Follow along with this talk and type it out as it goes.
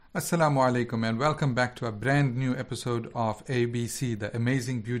Assalamu alaikum and welcome back to a brand new episode of ABC, the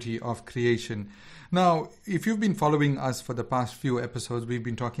amazing beauty of creation. Now, if you've been following us for the past few episodes, we've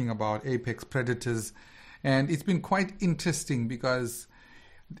been talking about apex predators, and it's been quite interesting because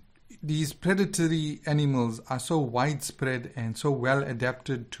these predatory animals are so widespread and so well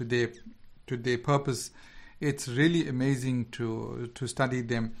adapted to their purpose. It's really amazing to study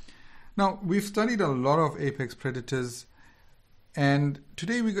them. Now, we've studied a lot of apex predators. And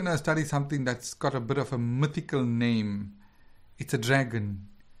today we're going to study something that's got a bit of a mythical name. It's a dragon.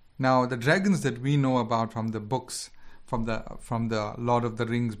 Now, the dragons that we know about from the books, from the Lord of the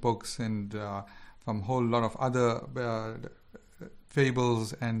Rings books and from a whole lot of other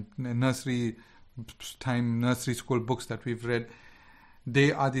fables and nursery school books that we've read,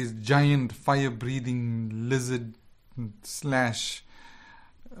 they are these giant fire-breathing lizard slash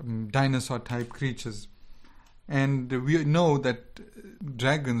dinosaur type creatures. And we know that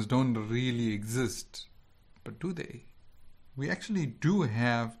dragons don't really exist, but do they? We actually do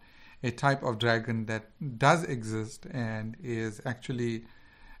have a type of dragon that does exist and is actually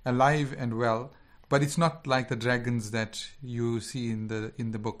alive and well, but it's not like the dragons that you see in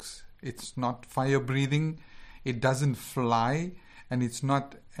the books. It's not fire breathing, it doesn't fly, and it's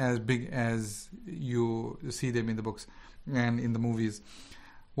not as big as you see them in the books and in the movies.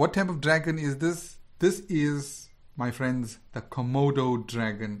 What type of dragon is this? This is, my friends, the Komodo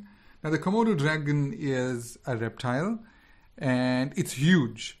dragon. Now, the Komodo dragon is a reptile, and it's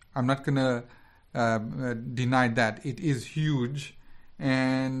huge. I'm not going to deny that. It is huge,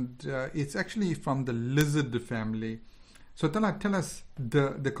 and it's actually from the lizard family. So, tell us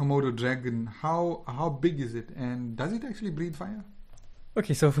the Komodo dragon, how big is it, and does it actually breathe fire?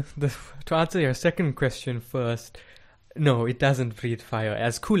 Okay, so to answer your second question first, no, it doesn't breathe fire.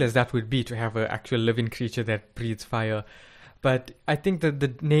 As cool as that would be to have an actual living creature that breathes fire. But I think that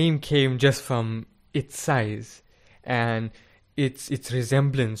the name came just from its size and its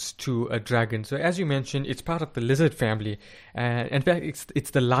resemblance to a dragon. So as you mentioned, it's part of the lizard family. And in fact,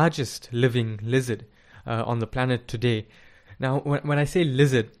 it's the largest living lizard on the planet today. Now, when I say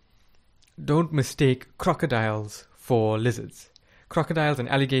lizard, don't mistake crocodiles for lizards. Crocodiles and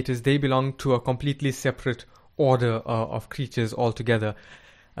alligators, they belong to a completely separate order of creatures altogether,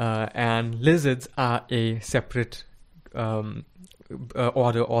 and lizards are a separate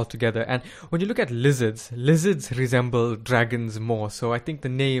order altogether. And when you look at lizards resemble dragons more, so I think the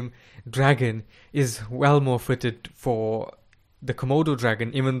name dragon is well more fitted for the Komodo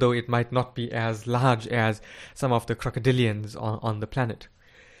dragon, even though it might not be as large as some of the crocodilians on the planet.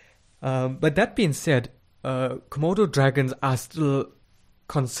 But that being said, Komodo dragons are still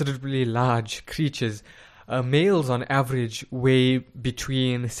considerably large creatures. Males on average weigh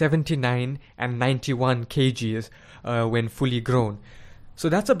between 79 and 91 kgs when fully grown. So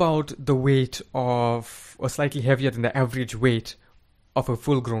that's about the weight of, or slightly heavier than the average weight of a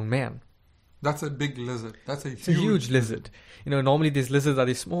full-grown man. That's a big lizard. It's a huge lizard. You know, normally these lizards are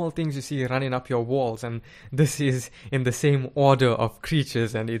these small things you see running up your walls, and this is in the same order of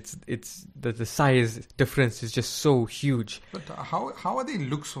creatures, and it's the size difference is just so huge. But how are they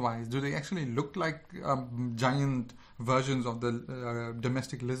looks-wise? Do they actually look like giant versions of the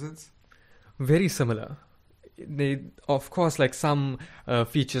domestic lizards? Very similar. They, of course, like some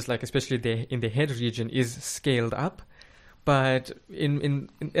features, like especially in the head region, is scaled up. But in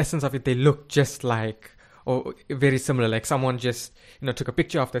essence of it, they look just like, or very similar, like someone just, took a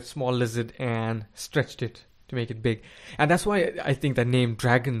picture of that small lizard and stretched it to make it big. And that's why I think the name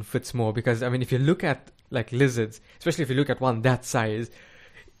dragon fits more, because, I mean, if you look at like lizards, especially if you look at one that size,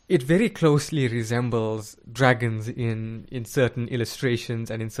 it very closely resembles dragons in certain illustrations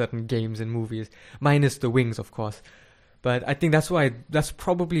and in certain games and movies, minus the wings, of course. But I think that's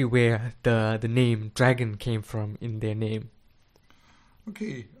probably where the name dragon came from in their name.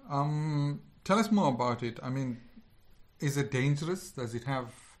 Okay, tell us more about it. I mean, is it dangerous? Does it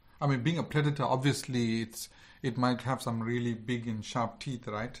have? I mean, being a predator, obviously, it might have some really big and sharp teeth,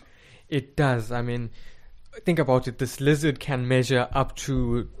 right? It does. I mean, think about it. This lizard can measure up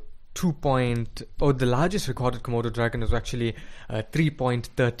to the largest recorded Komodo dragon is actually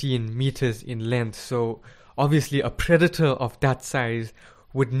 3.13 meters in length. So obviously, a predator of that size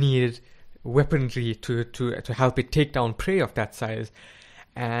would need weaponry to help it take down prey of that size.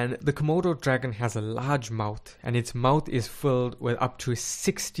 And the Komodo dragon has a large mouth, and its mouth is filled with up to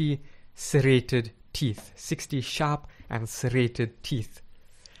 60 serrated teeth, 60 sharp and serrated teeth.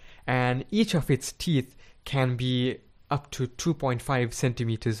 And each of its teeth can be up to 2.5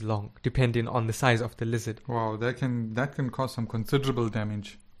 centimeters long, depending on the size of the lizard. Wow, that can cause some considerable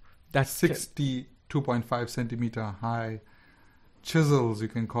damage. That's 2.5 centimeter high chisels, you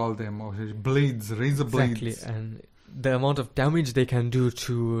can call them, or blades, razor blades. Exactly, and the amount of damage they can do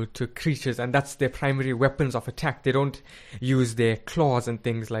to creatures, and that's their primary weapons of attack. They don't use their claws and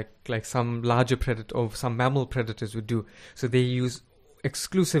things like some larger predator or some mammal predators would do. So they use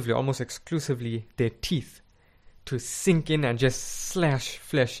almost exclusively, their teeth to sink in and just slash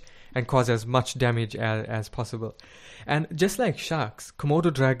flesh and cause as much damage as possible. And just like sharks,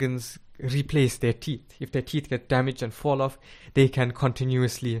 Komodo dragons replace their teeth. If their teeth get damaged and fall off, they can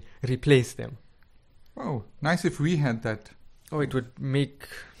continuously replace them. Oh, nice if we had that. Oh, it would make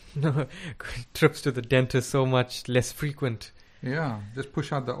trips to the dentist so much less frequent. Yeah, just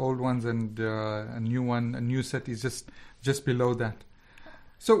push out the old ones and a new set is just below that.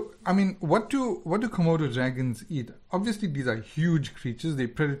 So, I mean, what do Komodo dragons eat? Obviously, these are huge creatures. They're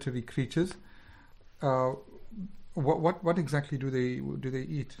predatory creatures. What exactly do they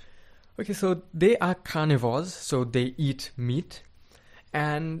eat? Okay, so they are carnivores, so they eat meat.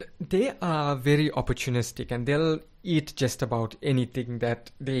 And they are very opportunistic, and they'll eat just about anything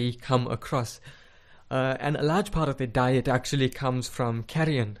that they come across. And a large part of their diet actually comes from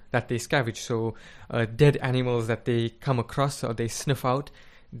carrion that they scavenge. So dead animals that they come across or they sniff out,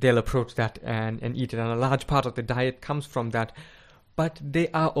 they'll approach that and eat it. And a large part of the diet comes from that. But they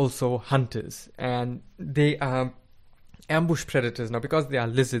are also hunters, and they are ambush predators. Now, because they are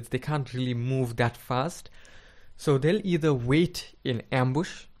lizards, they can't really move that fast. So they'll either wait in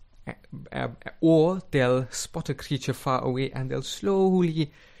ambush or they'll spot a creature far away and they'll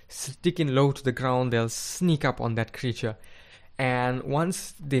slowly stick in low to the ground. They'll sneak up on that creature. And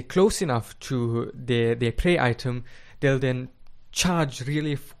once they're close enough to their prey item, they'll then charge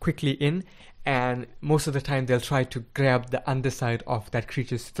really quickly in. And most of the time they'll try to grab the underside of that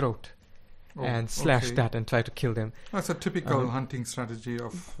creature's throat and slash that and try to kill them. That's a typical hunting strategy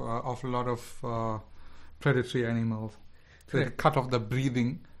of a lot of predatory animals. So they cut off the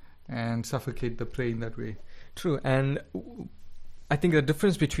breathing and suffocate the prey in that way. True, and I think the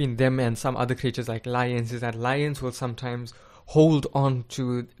difference between them and some other creatures like lions is that lions will sometimes hold on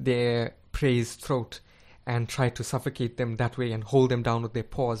to their prey's throat and try to suffocate them that way and hold them down with their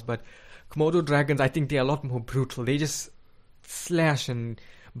paws. But Komodo dragons, I think they're a lot more brutal. They just slash and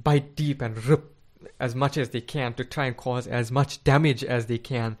bite deep and rip as much as they can to try and cause as much damage as they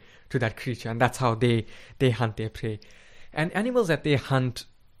can to that creature, and that's how they hunt their prey. And animals that they hunt,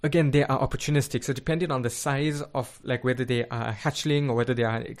 again, they are opportunistic. So depending on the size of, like, whether they are a hatchling or whether they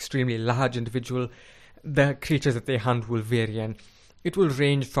are an extremely large individual, the creatures that they hunt will vary, and it will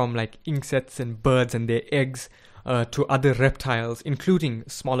range from like insects and birds and their eggs to other reptiles, including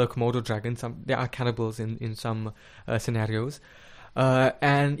smaller Komodo dragons. There are cannibals in some scenarios.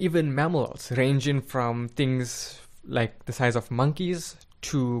 And even mammals, ranging from things like the size of monkeys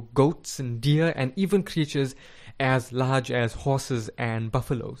to goats and deer, and even creatures as large as horses and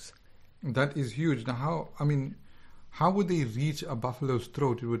buffaloes. That is huge. Now, how would they reach a buffalo's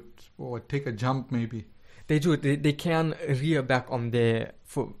throat? It would take a jump, maybe. They do. They can rear back on their,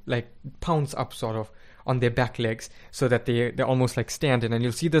 pounce up sort of on their back legs, so that they're almost like standing. And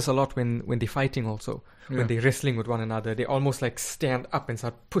you'll see this a lot when they're fighting also. Yeah. When they're wrestling with one another, they almost like stand up and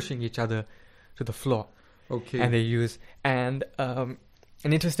start pushing each other to the floor. Okay. And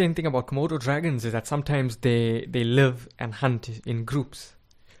an interesting thing about Komodo dragons is that sometimes they live and hunt in groups.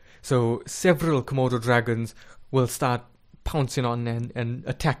 So several Komodo dragons will start pouncing on and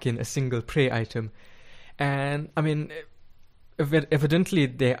attacking a single prey item. And evidently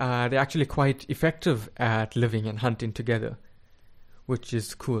they're actually quite effective at living and hunting together, which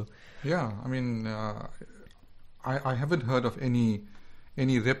is cool. Yeah, I haven't heard of any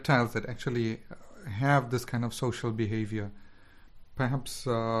reptiles that actually have this kind of social behavior. Perhaps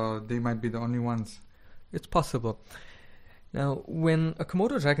they might be the only ones. It's possible. Now, when a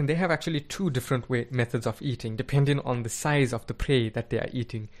Komodo dragon, they have actually two different methods of eating, depending on the size of the prey that they are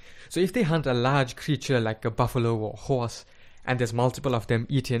eating. So if they hunt a large creature like a buffalo or horse, and there's multiple of them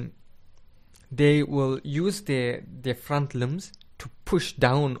eating, they will use their front limbs to push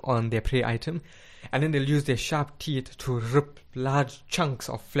down on their prey item, and then they'll use their sharp teeth to rip large chunks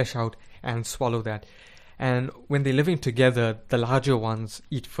of flesh out and swallow that. And when they're living together, the larger ones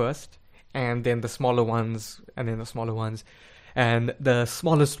eat first, and then the smaller ones, and then the smaller ones. And the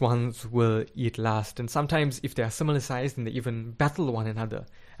smallest ones will eat last. And sometimes if they are similar sized, then they even battle one another.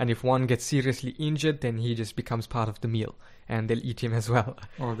 And if one gets seriously injured, then he just becomes part of the meal, and they'll eat him as well.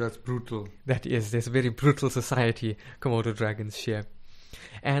 Oh, that's brutal. There's a very brutal society Komodo dragons share.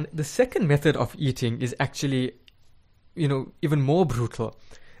 And the second method of eating is actually, even more brutal.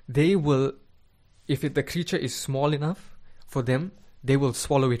 They will, if the creature is small enough for them, they will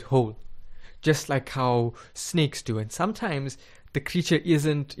swallow it whole, just like how snakes do. And sometimes the creature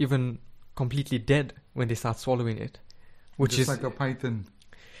isn't even completely dead when they start swallowing it, which just is like a python.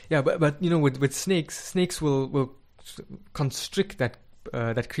 Yeah, but with snakes will constrict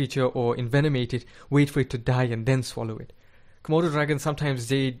that creature or envenomate it, wait for it to die, and then swallow it. Komodo dragons, sometimes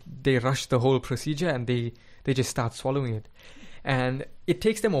they rush the whole procedure and they just start swallowing it. And it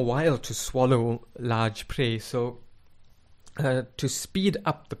takes them a while to swallow large prey. So to speed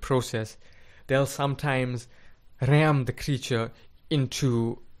up the process, they'll sometimes ram the creature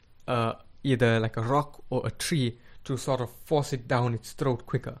into either like a rock or a tree to sort of force it down its throat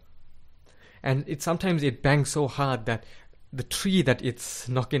quicker. And sometimes it bangs so hard that the tree that it's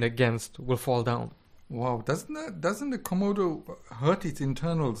knocking against will fall down. Wow, doesn't the Komodo hurt its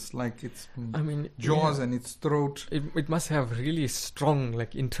internals, like its jaws and its throat? It must have really strong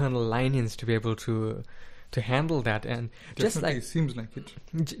like internal linings to be able to handle that. And Definitely, just like it seems like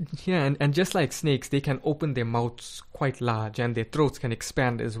it. And just like snakes, they can open their mouths quite large, and their throats can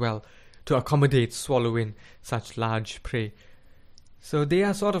expand as well to accommodate swallowing such large prey. So they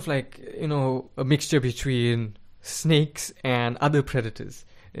are sort of like, a mixture between snakes and other predators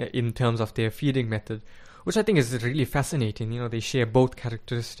in terms of their feeding method, which I think is really fascinating. They share both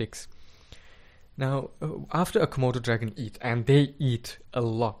characteristics. Now, after a Komodo dragon eats, and they eat a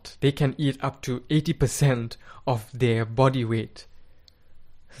lot, they can eat up to 80% of their body weight.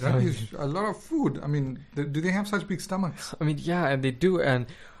 That is a lot of food. I mean, do they have such big stomachs? Yeah, and they do. And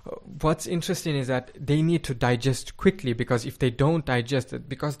what's interesting is that they need to digest quickly, because if they don't digest it,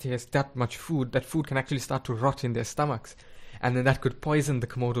 because there's that much food, that food can actually start to rot in their stomachs. And then that could poison the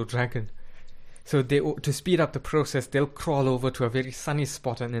Komodo dragon. So to speed up the process, they'll crawl over to a very sunny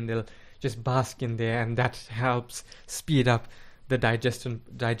spot and then they'll just bask in there, and that helps speed up the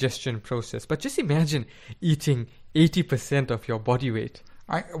digestion process. But just imagine eating 80% of your body weight.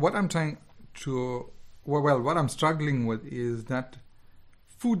 What I'm struggling with is that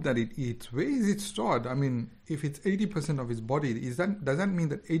food that it eats. Where is it stored? I mean, if it's 80% of its body, does that mean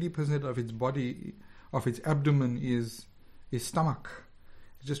that 80% of its body, of its abdomen is stomach?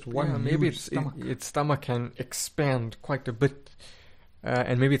 Just one huge stomach. Its stomach can expand quite a bit,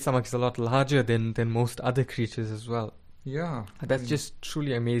 and maybe its stomach is a lot larger than most other creatures as well. Yeah, that's just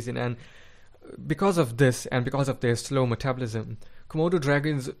truly amazing. And because of this, and because of their slow metabolism, Komodo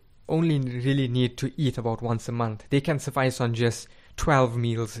dragons only really need to eat about once a month. They can suffice on just 12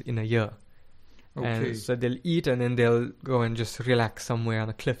 meals in a year. Okay. And so they'll eat and then they'll go and just relax somewhere on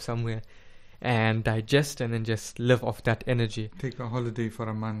a cliff somewhere and digest and then just live off that energy. Take a holiday for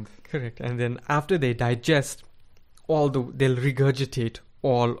a month. Correct. And then after they digest, they'll regurgitate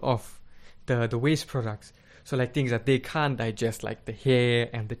all of the waste products. So like things that they can't digest, like the hair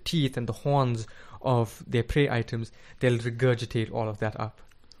and the teeth and the horns of their prey items, they'll regurgitate all of that up.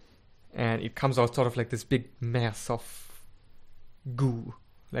 And it comes out sort of like this big mass of goo.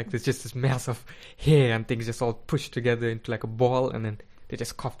 Like there's just this mass of hair and things just all pushed together into like a ball, and then they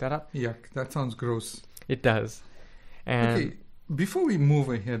just cough that up. Yeah, that sounds gross. It does. And okay, before we move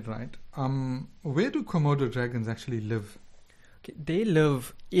ahead, right? Where do Komodo dragons actually live? Okay, they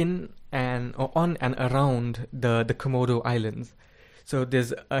live in and or on and around the Komodo Islands. So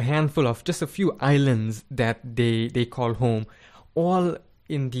there's a handful of just a few islands that they call home, all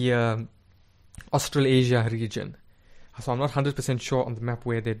in the Australasia region. So I'm not 100% sure on the map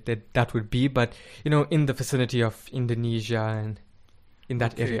where that would be, but in the vicinity of Indonesia and in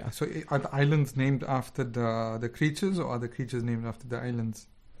that area. So are the islands named after the creatures, or are the creatures named after the islands?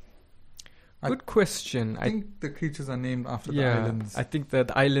 Good question. I think the creatures are named after the islands. I think that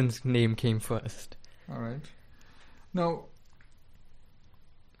the island's name came first. All right. Now,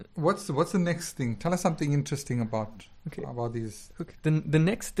 what's the next thing? Tell us something interesting about these. Okay. The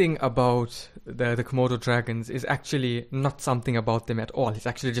next thing about the Komodo dragons is actually not something about them at all. It's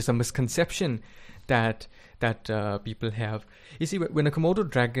actually just a misconception that people have. You see, when a Komodo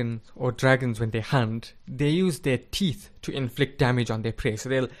dragon or dragons, when they hunt, they use their teeth to inflict damage on their prey. So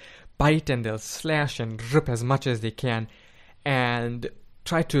they'll bite and they'll slash and rip as much as they can and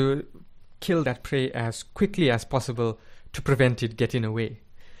try to kill that prey as quickly as possible to prevent it getting away.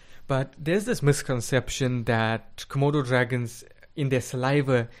 But there's this misconception that Komodo dragons, in their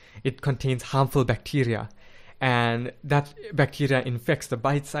saliva, it contains harmful bacteria. And that bacteria infects the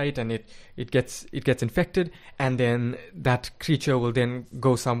bite site, and it gets infected, and then that creature will then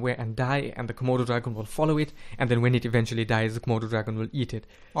go somewhere and die, and the Komodo dragon will follow it, and then when it eventually dies, the Komodo dragon will eat it.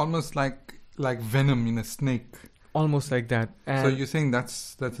 Almost like venom in a snake. Almost like that. And so you're saying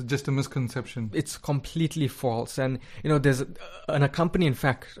that's just a misconception? It's completely false. And there's an accompanying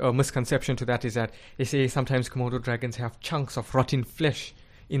fact or misconception to that is that they say sometimes Komodo dragons have chunks of rotten flesh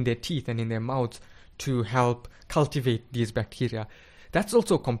in their teeth and in their mouths to help cultivate these bacteria. That's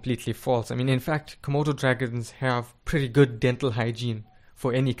also completely false. I mean, in fact, Komodo dragons have pretty good dental hygiene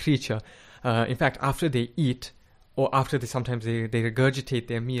for any creature. In fact, after they eat, or after sometimes they regurgitate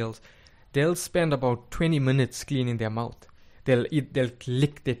their meals, they'll spend about 20 minutes cleaning their mouth. They'll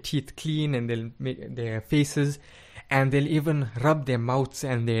lick their teeth clean, and they'll make their faces, and they'll even rub their mouths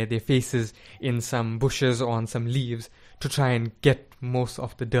and their faces in some bushes or on some leaves to try and get most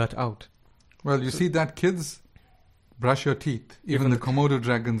of the dirt out. Well, you see that, kids? Brush your teeth. Even the Komodo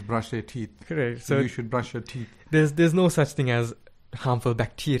dragons brush their teeth. Correct. So you should brush your teeth. There's no such thing as harmful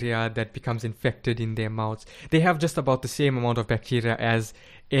bacteria that becomes infected in their mouths. They have just about the same amount of bacteria as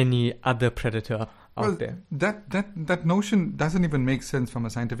any other predator out there. That notion doesn't even make sense from a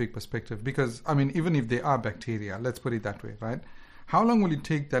scientific perspective, because, I mean, even if they are bacteria, let's put it that way, right? How long will it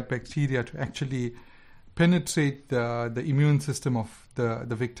take that bacteria to actually penetrate the immune system of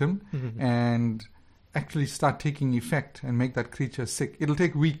the victim and actually start taking effect and make that creature sick? It'll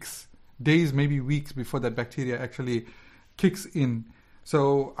take weeks, days, maybe weeks before that bacteria actually kicks in.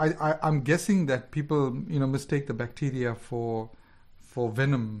 So I'm guessing that people, mistake the bacteria for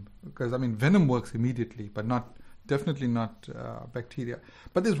venom, because, I mean, venom works immediately, but definitely not bacteria.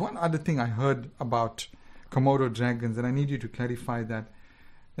 But there's one other thing I heard about Komodo dragons, and I need you to clarify that.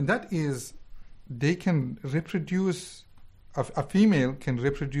 And that is, they can reproduce, a female can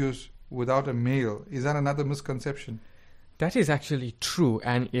reproduce without a male. Is that another misconception? That is actually true,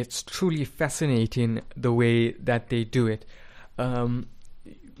 and it's truly fascinating the way that they do it.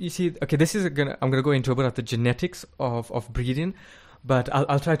 You see, okay, I'm gonna go into a bit of the genetics of breeding, but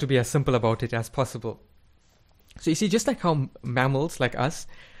I'll try to be as simple about it as possible. So you see, just like how mammals like us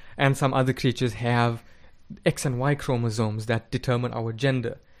and some other creatures have X and Y chromosomes that determine our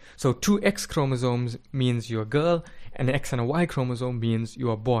gender. So 2 X chromosomes means you're a girl, and an X and a Y chromosome means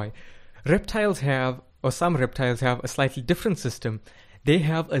you're a boy. Some reptiles have a slightly different system. They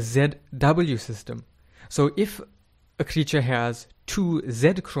have a ZW system. So if a creature has 2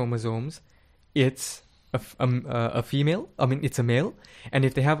 Z chromosomes, it's a female. I mean, it's a male. And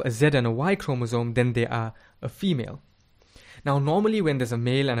if they have a Z and a Y chromosome, then they are a female. Now, normally when there's a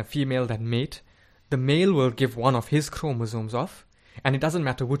male and a female that mate, the male will give one of his chromosomes off, and it doesn't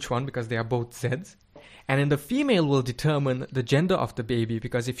matter which one because they are both Zs. And then the female will determine the gender of the baby,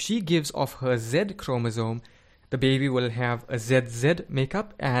 because if she gives off her Z chromosome, the baby will have a ZZ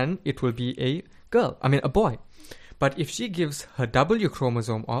makeup and it will be a boy. But if she gives her W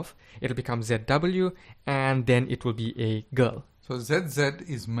chromosome off, it'll become ZW, and then it will be a girl. So ZZ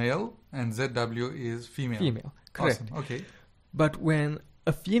is male and ZW is female. Female, correct. Awesome. Okay. But when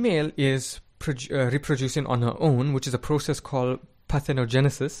a female is reproducing on her own, which is a process called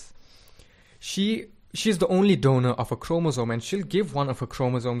parthenogenesis, she's the only donor of a chromosome, and she'll give one of her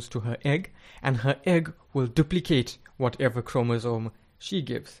chromosomes to her egg, and her egg will duplicate whatever chromosome she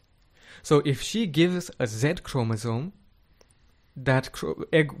gives. So if she gives a Z chromosome, that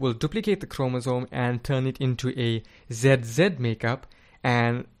egg will duplicate the chromosome and turn it into a ZZ makeup,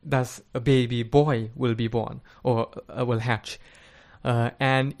 and thus a baby boy will be born, or will hatch.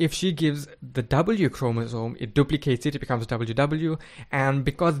 And if she gives the W chromosome, it duplicates it becomes WW, and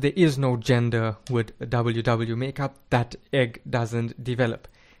because there is no gender with a WW makeup, that egg doesn't develop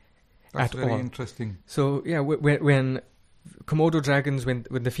at all. That's very interesting. So yeah, when Komodo dragons, when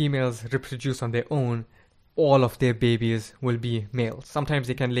the females reproduce on their own, all of their babies will be males. Sometimes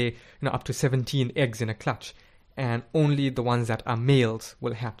they can lay up to 17 eggs in a clutch, and only the ones that are males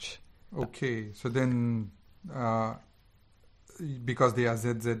will hatch. Okay, so then because they are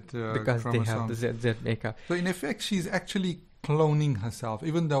ZZ because chromosomes. They have the ZZ makeup. So in effect, she's actually cloning herself.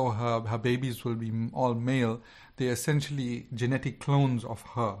 Even though her babies will be all male, they're essentially genetic clones of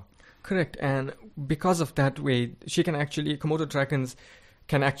her. Correct, and because of that way, Komodo dragons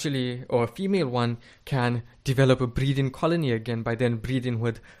can actually, or a female one can develop a breeding colony again by then breeding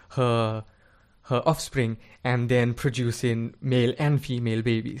with her offspring and then producing male and female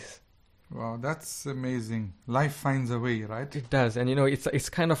babies. Wow, that's amazing. Life finds a way, right? It does, and it's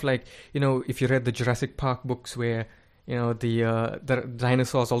kind of like, if you read the Jurassic Park books where the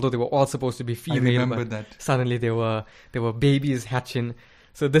dinosaurs, although they were all supposed to be female, I remember that. Suddenly there were babies hatching.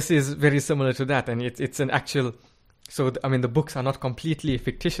 So this is very similar to that, and it's an actual. So the books are not completely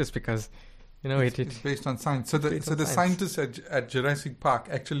fictitious because, it's based on science. So the scientists at Jurassic Park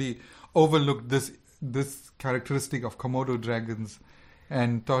actually overlooked this characteristic of Komodo dragons,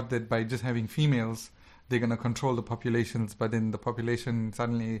 and thought that by just having females, they're going to control the populations. But then the population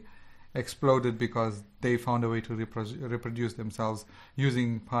suddenly exploded because they found a way to reproduce themselves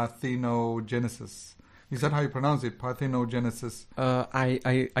using parthenogenesis. Is that how you pronounce it? Parthenogenesis.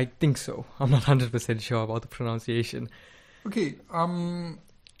 I think so. I'm not 100% sure about the pronunciation. Okay.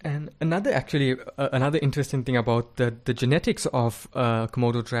 And another interesting thing about the genetics of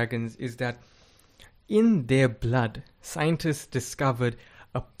Komodo dragons is that in their blood, scientists discovered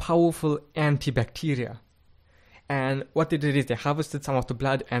a powerful antibacteria. And what they did is they harvested some of the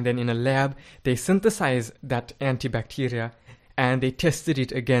blood, and then in a lab, they synthesized that antibacteria, and they tested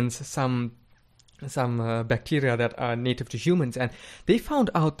it against some bacteria that are native to humans. And they found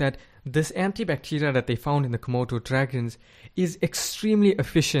out that this antibacteria that they found in the Komodo dragons is extremely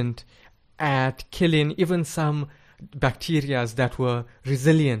efficient at killing even some bacteria that were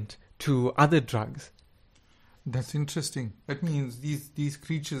resilient to other drugs. That's interesting. That means these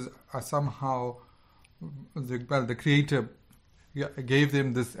creatures are somehow, the creator gave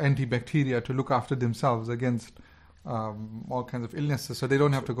them this antibacteria to look after themselves against all kinds of illnesses, so they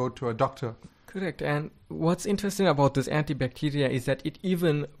don't have to go to a doctor. Correct. And what's interesting about this antibacteria is that it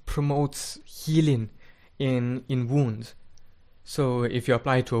even promotes healing in wounds. So if you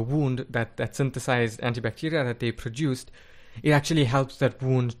apply to a wound that synthesized antibacteria that they produced, it actually helps that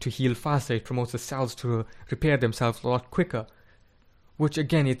wound to heal faster. It promotes the cells to repair themselves a lot quicker. Which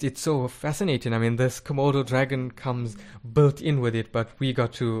again, it's so fascinating. I mean, this Komodo dragon comes built in with it, but we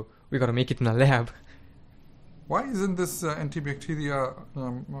got to make it in a lab. Why isn't this antibacteria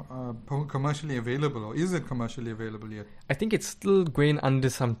commercially available, or is it commercially available yet? I think it's still going under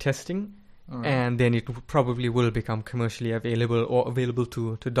some testing, and then it probably will become commercially available or available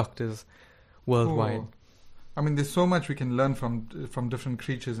to doctors worldwide. Oh. I mean, there's so much we can learn from different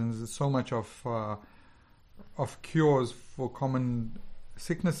creatures, and there's so much of cures for common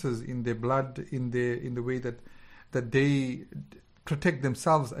sicknesses in their blood, in the way that they protect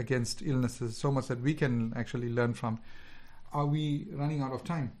themselves against illnesses. So much that we can actually learn from. Are we running out of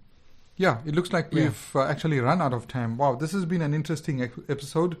time? Yeah, it looks like we've actually run out of time. Wow, this has been an interesting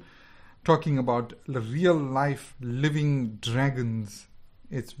episode, talking about the real life living dragons.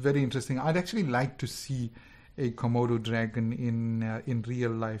 It's very interesting. I'd actually like to see a Komodo dragon in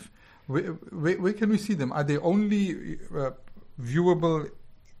real life. Where can we see them? Are they only viewable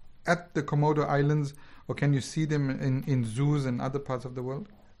at the Komodo Islands, or can you see them in zoos and other parts of the world?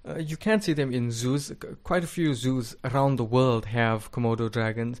 You can see them in zoos. Quite a few zoos around the world have Komodo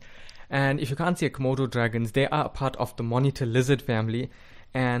dragons. And if you can't see Komodo dragons, they are a part of the monitor lizard family.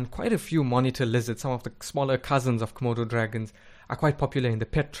 And quite a few monitor lizards, some of the smaller cousins of Komodo dragons, are quite popular in the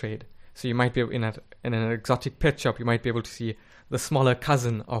pet trade. So you might be in an exotic pet shop, you might be able to see the smaller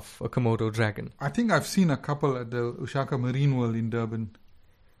cousin of a Komodo dragon. I think I've seen a couple at the Ushaka Marine World in Durban.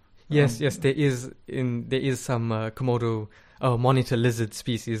 Yes, there is some Komodo monitor lizard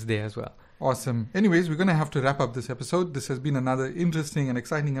species there as well. Awesome. Anyways, we're going to have to wrap up this episode. This has been another interesting and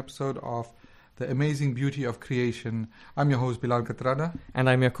exciting episode of The Amazing Beauty of Creation. I'm your host, Bilal Katrada. And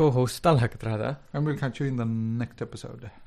I'm your co-host, Talha Katrada. And we'll catch you in the next episode.